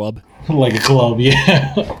club. Like a club,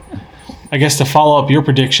 yeah. I guess to follow up your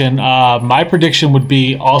prediction, my prediction would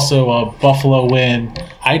be also a Buffalo win.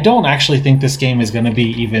 I don't actually think this game is going to be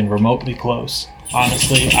even remotely close.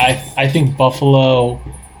 Honestly, I think Buffalo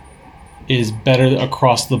is better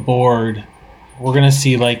across the board. We're going to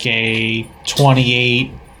see like a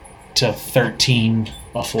 28-13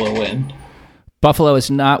 Buffalo win. Buffalo has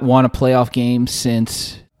not won a playoff game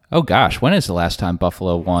since, oh gosh, when is the last time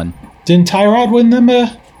Buffalo won? Didn't Tyrod win them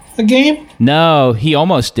a game? No, he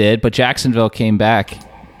almost did, but Jacksonville came back.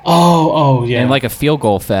 Oh, yeah. And like a field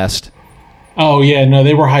goal fest. Oh, yeah, no,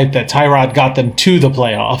 they were hyped that Tyrod got them to the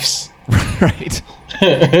playoffs. Right.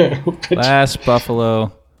 Last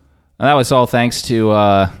Buffalo. And that was all thanks to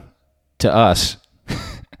us.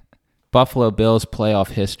 Buffalo Bills playoff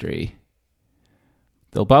history.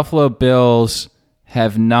 The Buffalo Bills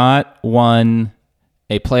have not won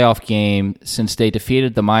a playoff game since they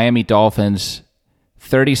defeated the Miami Dolphins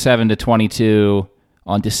 37-22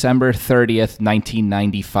 on December 30th,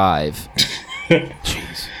 1995.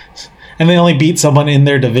 Jeez. And they only beat someone in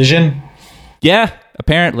their division? Yeah,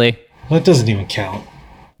 apparently. Well, that doesn't even count.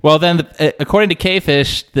 Well, then, according to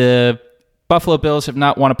K-Fish, the Buffalo Bills have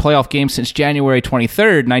not won a playoff game since January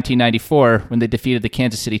 23rd, 1994, when they defeated the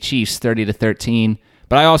Kansas City Chiefs 30-13.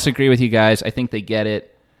 But I also agree with you guys. I think they get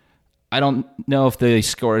it. I don't know if they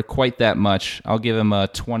scored quite that much. I'll give them a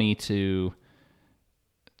 20-10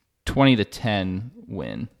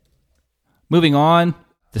 win. Moving on,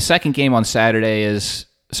 the second game on Saturday is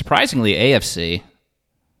surprisingly AFC.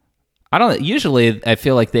 Usually I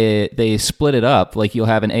feel like they split it up. Like you'll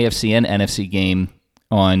have an AFC and NFC game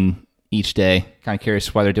on each day. Kind of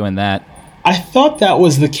curious why they're doing that. I thought that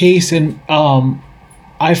was the case, and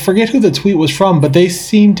I forget who the tweet was from, but they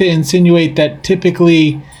seem to insinuate that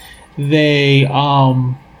typically they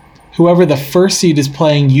whoever the first seed is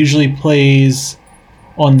playing usually plays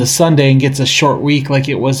on the Sunday and gets a short week, like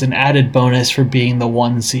it was an added bonus for being the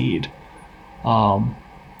 1 seed.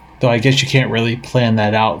 Though I guess you can't really plan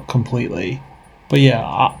that out completely. But yeah,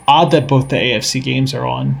 odd that both the AFC games are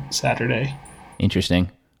on Saturday.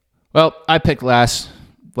 Interesting. Well, I picked last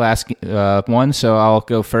one, so I'll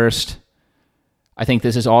go first. I think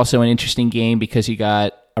this is also an interesting game because you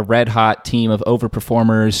got a red-hot team of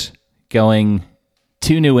overperformers going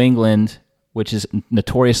to New England, which is a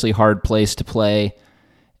notoriously hard place to play.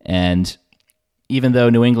 And even though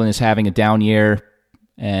New England is having a down year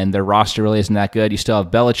and their roster really isn't that good, you still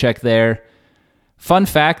have Belichick there. Fun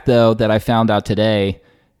fact, though, that I found out today,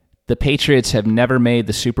 the Patriots have never made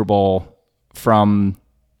the Super Bowl from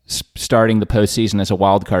starting the postseason as a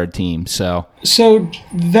wild card team. So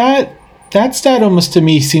that stat almost to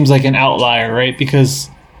me seems like an outlier, right? Because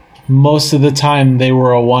most of the time they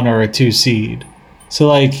were a 1 or a 2 seed. So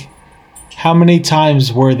like, how many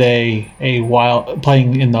times were they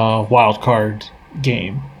playing in the wild card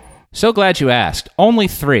game? So glad you asked. Only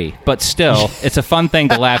 3, but still, it's a fun thing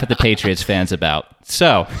to laugh at the Patriots fans about.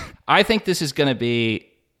 So I think this is going to be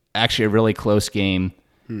actually a really close game.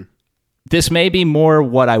 This may be more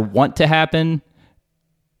what I want to happen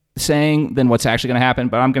saying than what's actually going to happen,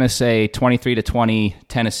 but I'm going to say 23-20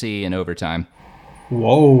 Tennessee in overtime.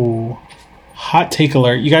 Whoa. Hot take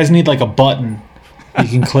alert. You guys need like a button you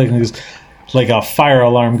can click and just, like a fire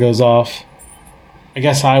alarm goes off. I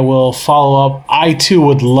guess I will follow up. I too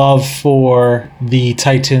would love for the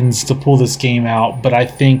Titans to pull this game out, but I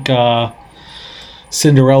think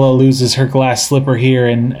Cinderella loses her glass slipper here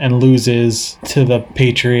and loses to the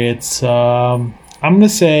Patriots. I'm going to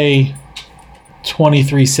say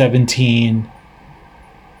 23-17.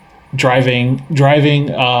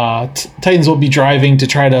 Titans will be driving to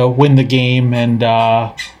try to win the game, and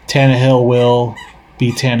Tannehill will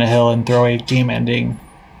be Tannehill and throw a game-ending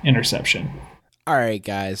interception. All right,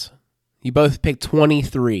 guys. You both picked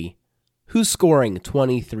 23. Who's scoring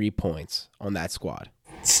 23 points on that squad?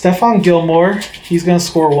 Stephon Gilmore, he's going to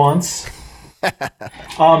score once.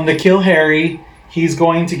 N'Keal Harry, he's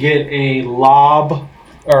going to get a lob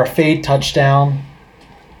or a fade touchdown.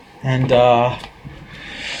 And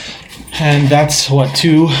that's what,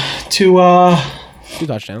 two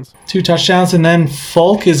touchdowns. 2 touchdowns, and then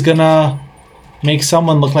Folk is going to make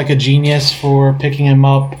someone look like a genius for picking him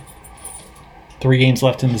up. 3 games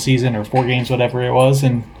left in the season, or 4 games, whatever it was,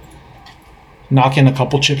 and knock in a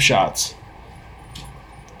couple chip shots.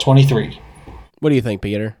 23. What do you think,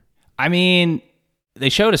 Peter? I mean, they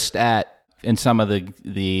showed a stat in some of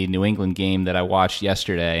the New England game that I watched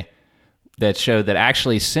yesterday that showed that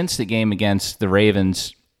actually since the game against the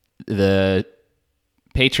Ravens, the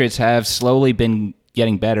Patriots have slowly been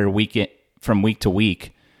getting better from week to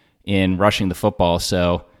week in rushing the football.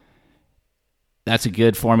 So that's a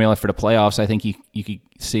good formula for the playoffs. I think you could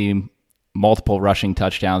see multiple rushing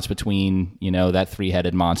touchdowns between, that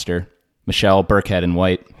 3-headed monster, Michelle, Burkhead, and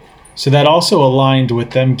White. So that also aligned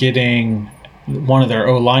with them getting one of their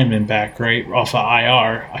O-linemen back, right? Off of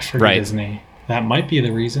IR. I forget his name. That might be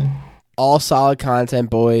the reason. All solid content,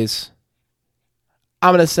 boys.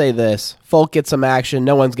 I'm going to say this. Folk gets some action.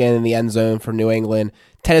 No one's getting in the end zone for New England.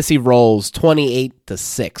 Tennessee rolls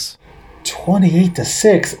 28-6.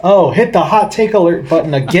 28-6. Oh, hit the hot take alert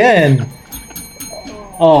button again.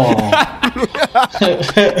 Oh.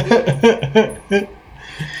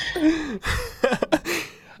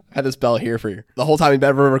 I had this bell here for you. The whole time we've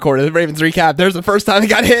ever recorded the Ravens recap, there's the first time it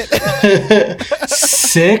got hit.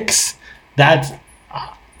 6? That's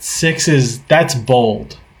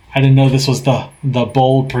bold. I didn't know this was the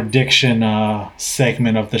bold prediction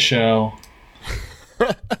segment of the show.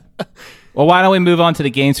 Well, why don't we move on to the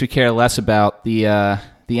games we care less about, the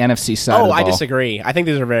NFC side of the ball. I disagree. I think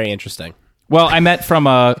these are very interesting. Well, I meant from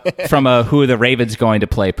a who are the Ravens going to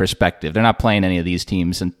play perspective. They're not playing any of these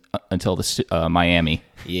teams until the Miami.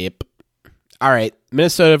 Yep. All right,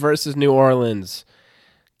 Minnesota versus New Orleans.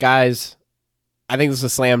 Guys, I think this is a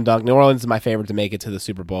slam dunk. New Orleans is my favorite to make it to the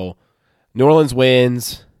Super Bowl. New Orleans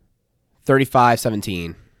wins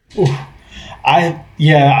 35-17.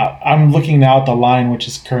 I'm looking now at the line, which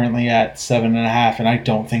is currently at 7.5, and I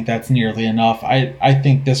don't think that's nearly enough. I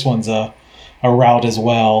think this one's a rout as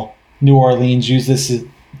well. New Orleans used this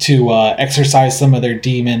to exercise some of their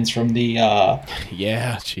demons from the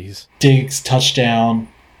Diggs touchdown,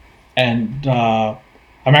 and I'm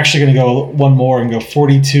actually going to go one more and go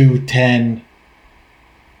 42-10.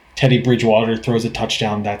 Teddy Bridgewater throws a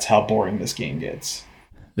touchdown. That's how boring this game gets.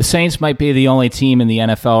 The Saints might be the only team in the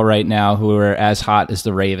NFL right now who are as hot as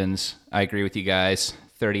the Ravens. I agree with you guys.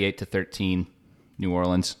 38-13, New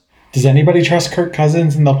Orleans. Does anybody trust Kirk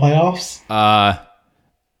Cousins in the playoffs?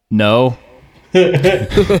 No.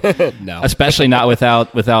 No. Especially not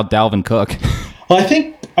without Dalvin Cook. Well, I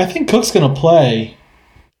think Cook's going to play.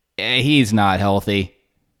 He's not healthy.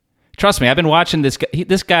 Trust me, I've been watching this guy.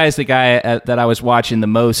 This guy is the guy that I was watching the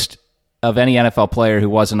most of any NFL player who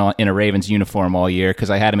wasn't in a Ravens uniform all year, because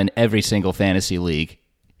I had him in every single fantasy league.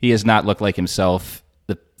 He has not looked like himself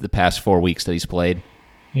the past 4 weeks that he's played.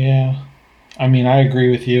 Yeah. I mean, I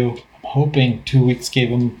agree with you. I'm hoping 2 weeks gave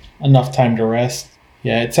him enough time to rest.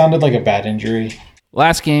 Yeah, it sounded like a bad injury.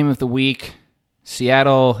 Last game of the week,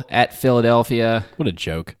 Seattle at Philadelphia. What a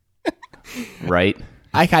joke. Right?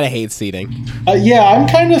 I kind of hate seeding. Yeah, I'm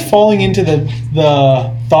kind of falling into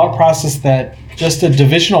the thought process that just a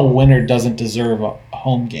divisional winner doesn't deserve a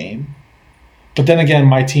home game. But then again,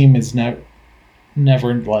 my team is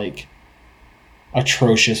never like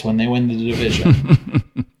atrocious when they win the division.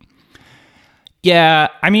 Yeah,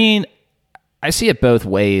 I mean, I see it both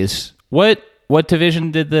ways. What division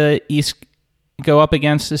did the East go up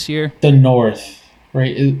against this year? The North,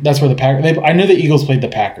 right? That's where the Packers. I know the Eagles played the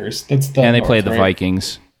Packers. That's the and they North, played the right?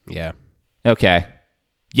 Vikings. Yeah. Okay.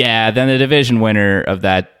 Yeah, then the division winner of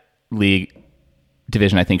that league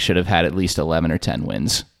division, I think, should have had at least 11 or 10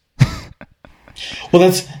 wins. Well,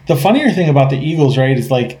 that's the funnier thing about the Eagles, right? Is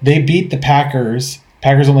like they beat the Packers.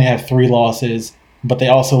 Packers only have 3 losses, but they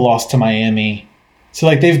also lost to Miami. So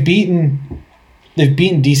like they've beaten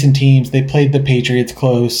decent teams. They played the Patriots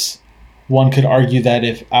close. One could argue that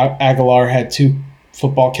if Aguilar had 2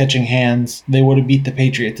 football catching hands, they would have beat the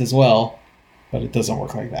Patriots as well. But it doesn't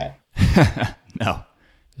work like that. No.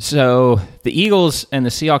 So the Eagles and the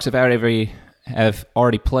Seahawks have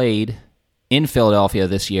already played in Philadelphia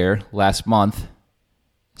this year, last month.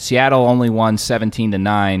 Seattle only won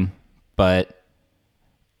 17-9, but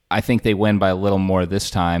I think they win by a little more this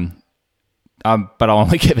time. But I'll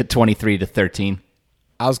only give it 23-13.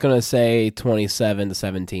 I was going to say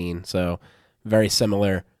 27-17, so very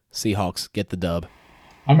similar. Seahawks get the dub.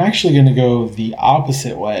 I'm actually going to go the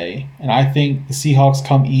opposite way, and I think the Seahawks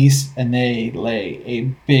come east and they lay a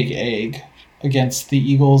big egg against the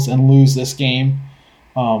Eagles and lose this game.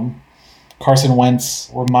 Carson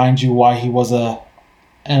Wentz, remind you why he was a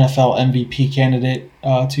NFL MVP candidate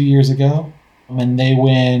 2 years ago, and they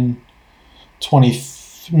win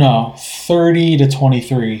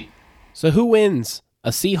 30-23. So who wins,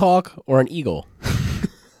 a Seahawk or an Eagle?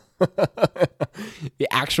 The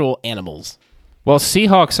actual animals. Well,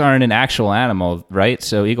 Seahawks aren't an actual animal, right?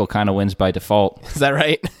 So Eagle kind of wins by default. Is that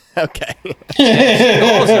right? Okay.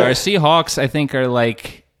 Eagles are. Seahawks, I think they're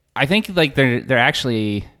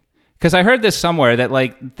actually, because I heard this somewhere that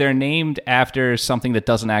like they're named after something that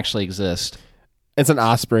doesn't actually exist. It's an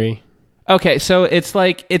osprey. Okay, so it's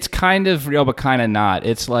like it's kind of real, but kind of not.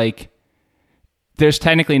 It's like there's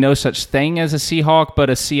technically no such thing as a Seahawk, but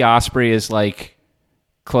a sea osprey is like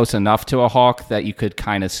close enough to a hawk that you could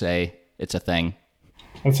kind of say it's a thing.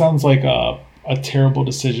 That sounds like a terrible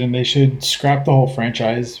decision. They should scrap the whole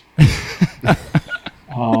franchise,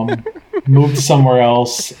 move to somewhere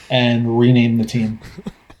else, and rename the team.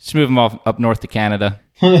 Just move them up north to Canada.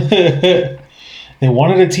 They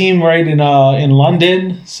wanted a team right in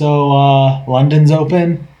London, so London's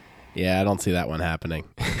open. Yeah, I don't see that one happening.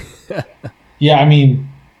 Yeah, I mean,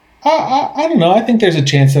 I don't know. I think there's a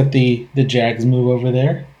chance that the Jags move over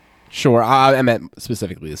there. Sure, I meant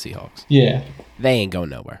specifically the Seahawks. Yeah. They ain't going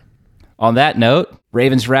nowhere. On that note,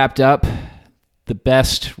 Ravens wrapped up the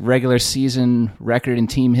best regular season record in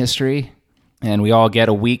team history, and we all get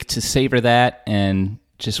a week to savor that and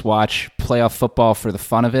just watch playoff football for the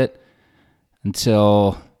fun of it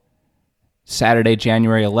until Saturday,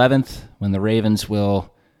 January 11th, when the Ravens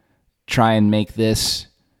will try and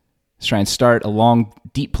start a long,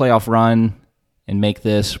 deep playoff run and make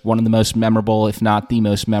this one of the most memorable, if not the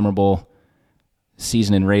most memorable,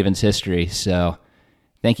 season in Ravens history. So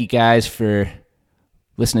thank you guys for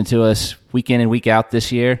listening to us week in and week out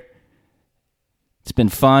this year. It's been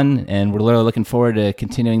fun, and we're really looking forward to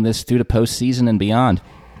continuing this through the postseason and beyond.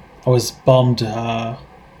 I was bummed.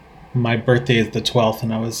 My birthday is the 12th,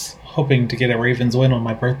 and I was hoping to get a Ravens win on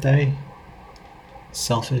my birthday.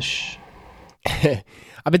 Selfish.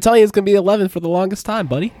 I've been telling you it's going to be 11 for the longest time,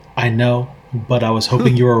 buddy. I know, but I was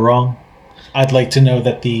hoping you were wrong. I'd like to know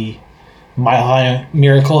that the Mile High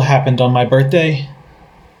Miracle happened on my birthday,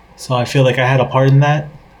 so I feel like I had a part in that.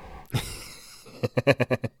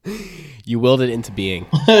 You willed it into being.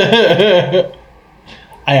 I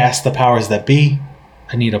asked the powers that be.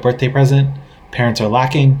 I need a birthday present. Parents are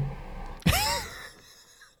lacking.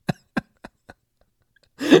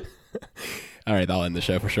 All right, I'll end the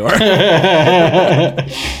show for sure.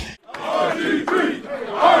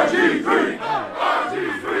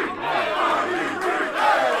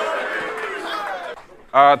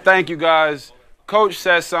 Thank you, guys. Coach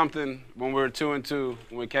said something when we were 2-2.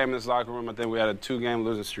 When we came in this locker room, I think we had a 2-game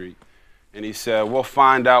losing streak. And he said, we'll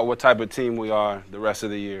find out what type of team we are the rest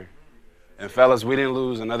of the year. And, fellas, we didn't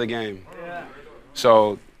lose another game. Yeah.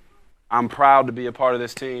 So I'm proud to be a part of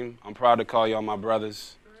this team. I'm proud to call y'all my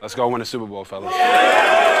brothers. Let's go win the Super Bowl, fellas. Yeah.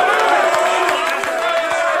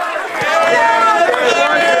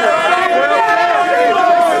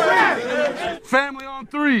 Family on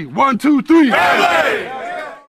three. 1, 2, 3. Family!